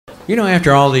You know,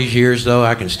 after all these years, though,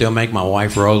 I can still make my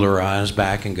wife roll her eyes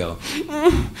back and go,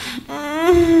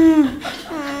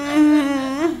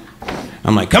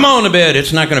 I'm like, come on to bed.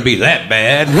 It's not going to be that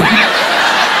bad.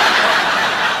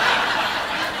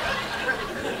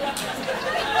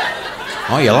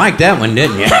 Oh, you liked that one,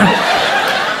 didn't you?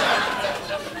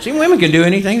 See, women can do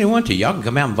anything they want to. Y'all can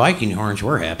come out in Viking horns.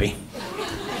 We're happy.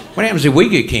 What happens if we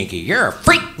get kinky? You're a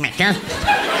freak, mister.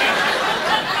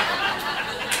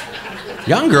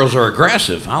 Young girls are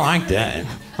aggressive. I like that.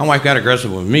 My wife got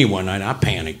aggressive with me one night. I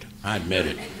panicked. I admit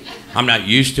it. I'm not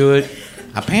used to it.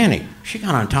 I panicked. She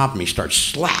got on top of me, started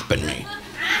slapping me.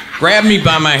 Grabbed me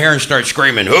by my hair and started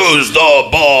screaming, "Who's the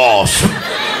boss?"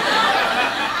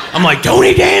 I'm like,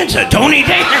 Tony Danza, Tony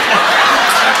Danza.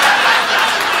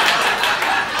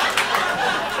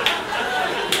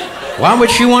 Why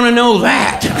would she want to know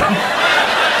that?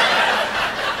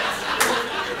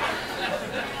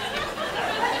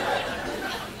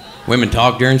 Women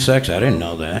talk during sex? I didn't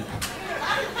know that.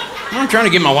 I'm trying to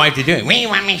get my wife to do it. We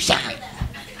want me sorry.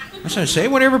 I said, say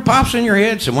whatever pops in your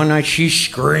head. So one night she's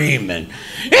screaming,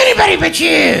 anybody but you!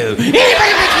 Anybody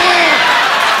but you!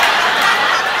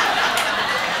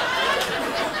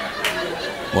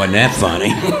 Wasn't that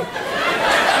funny?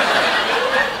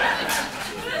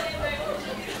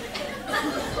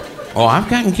 Oh, I've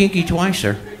gotten kinky twice,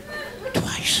 sir.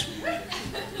 Twice.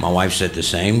 My wife said the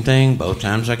same thing both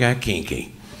times I got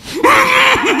kinky.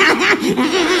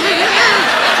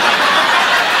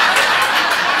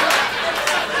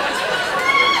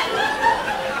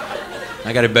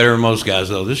 I got it better than most guys,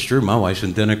 though. This is true. My wife's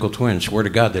identical twin. Swear to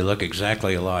God, they look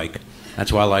exactly alike.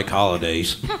 That's why I like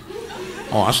holidays.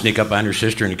 Oh, I'll sneak up behind her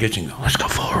sister in the kitchen and go, let's go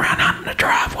fool around out in the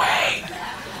driveway.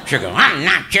 She'll go, I'm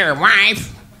not your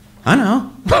wife. I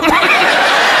know.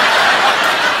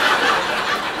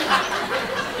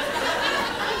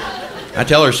 I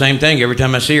tell her the same thing every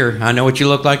time I see her. I know what you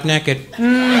look like naked.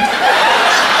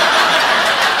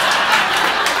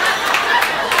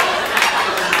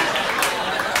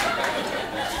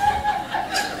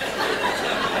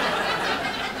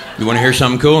 You want to hear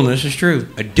something cool? And this is true.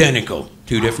 Identical.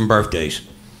 2 different birthdays.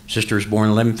 Sister was born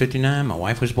 11:59. My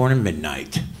wife was born at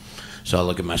midnight. So I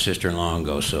look at my sister-in-law and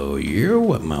go, so you're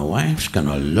what my wife's going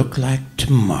to look like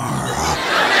tomorrow.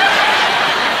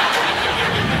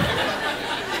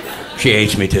 She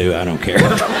hates me, too. I don't care.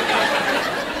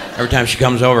 Every time she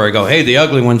comes over, I go, hey, the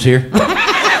ugly one's here.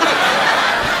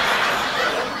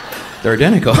 They're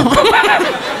identical.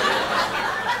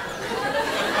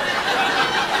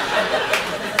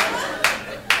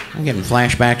 I'm getting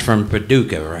flashbacks from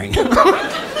Paducah right now.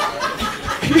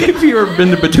 Have you ever been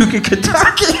to Paducah,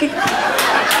 Kentucky?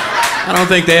 I don't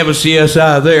think they have a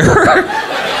CSI there.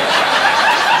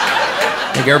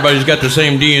 I think everybody's got the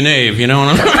same DNA, if you know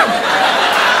what I'm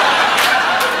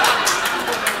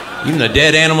Even the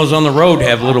dead animals on the road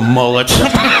have little mullets.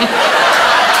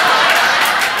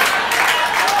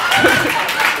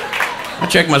 I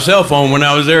checked my cell phone when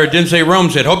I was there. It didn't say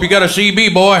Rome. Said, hope you got a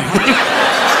CB, boy.